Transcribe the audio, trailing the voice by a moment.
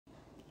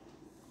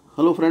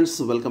Hello friends,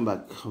 welcome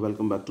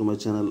back to my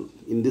channel.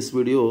 In this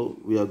video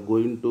we are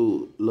going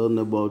to learn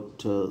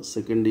about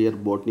second year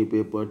botany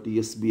paper,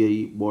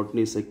 TSBI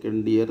botany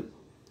second year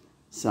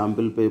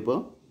sample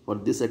paper for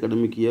this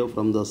academic year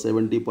from the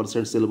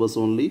 70% syllabus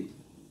only,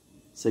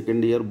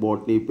 second year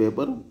botany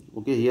paper.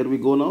 Okay, here we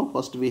go now.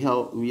 First we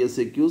have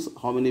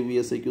VSAQs. How many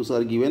VSAQs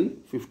are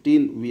given?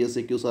 15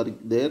 VSAQs are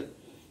there.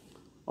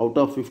 Out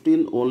of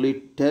 15 only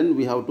 10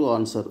 we have to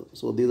answer.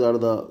 So these are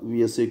the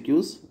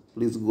VSAQs.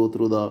 Please go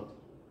through the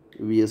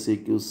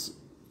VSAQs,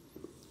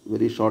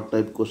 very short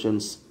type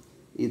questions.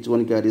 Each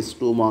one carries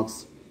 2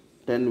 marks.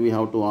 10 we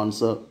have to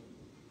answer,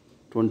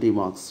 20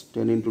 marks.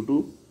 10 into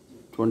 2,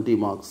 20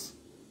 marks.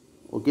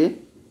 Okay.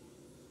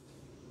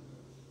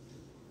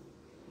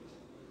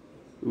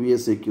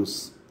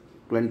 VSAQs,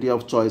 plenty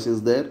of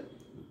choices there.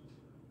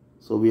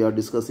 So we are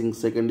discussing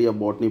second year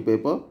botany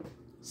paper,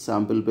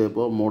 sample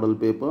paper, model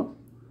paper.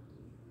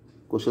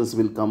 Questions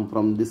will come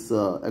from this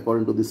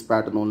according to this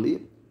pattern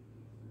only.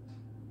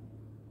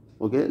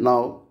 Okay,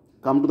 now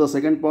come to the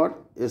second part,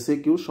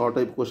 SAQ, short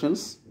type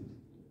questions,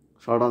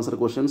 short answer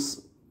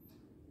questions.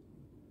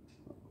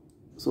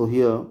 So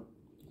here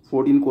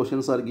 14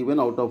 questions are given.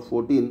 Out of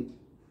 14,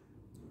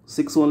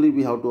 6 only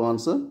we have to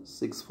answer.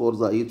 6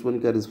 fours are, each one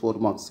carries 4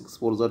 marks. 6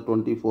 fours are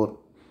 24.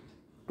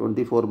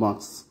 24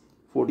 marks.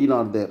 14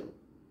 are there.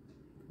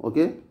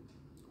 Okay,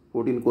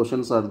 14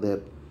 questions are there.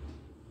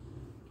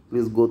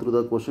 Please go through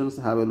the questions,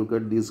 have a look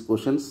at these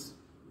questions.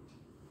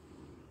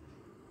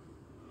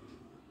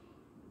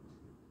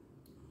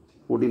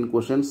 14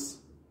 questions.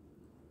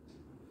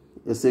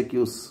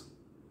 SAQs,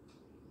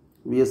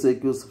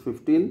 VSAQs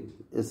 15,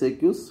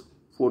 SAQs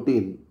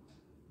 14,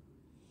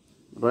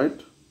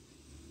 right?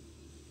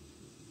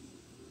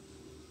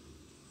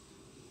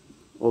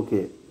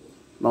 Okay,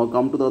 now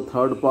come to the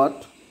third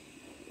part,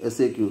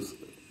 LAQs,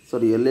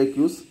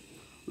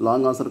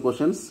 long answer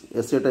questions,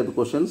 essay type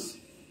questions.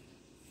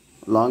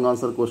 Long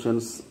answer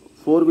questions,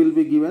 4 will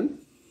be given.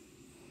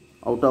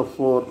 Out of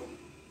 4,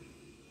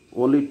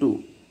 only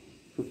 2.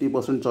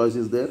 50% choice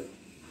is there.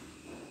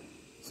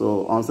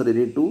 So answer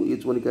any 2.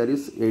 Each one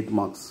carries 8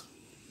 marks.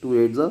 2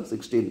 8s are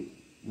 16.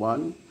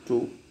 1,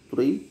 2,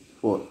 3,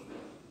 4.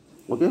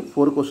 Okay,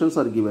 4 questions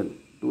are given.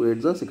 2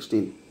 8s are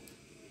 16.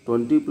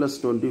 20 plus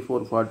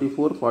 24,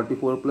 44.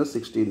 44 plus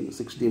 16,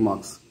 60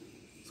 marks.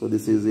 So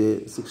this is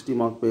a 60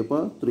 mark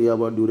paper,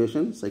 3-hour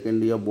duration,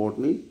 second year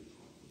botany.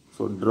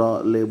 So draw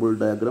label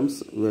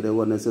diagrams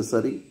wherever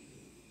necessary.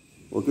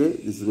 Okay,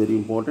 this is very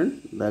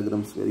important.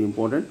 Diagrams very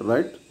important,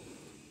 right?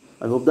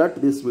 I hope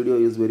that this video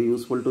is very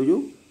useful to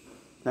you.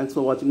 Thanks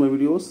for watching my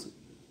videos.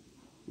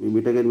 We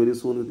meet again very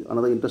soon with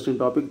another interesting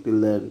topic. Till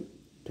then,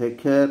 take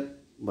care.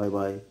 Bye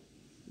bye.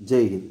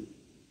 Jai Hind.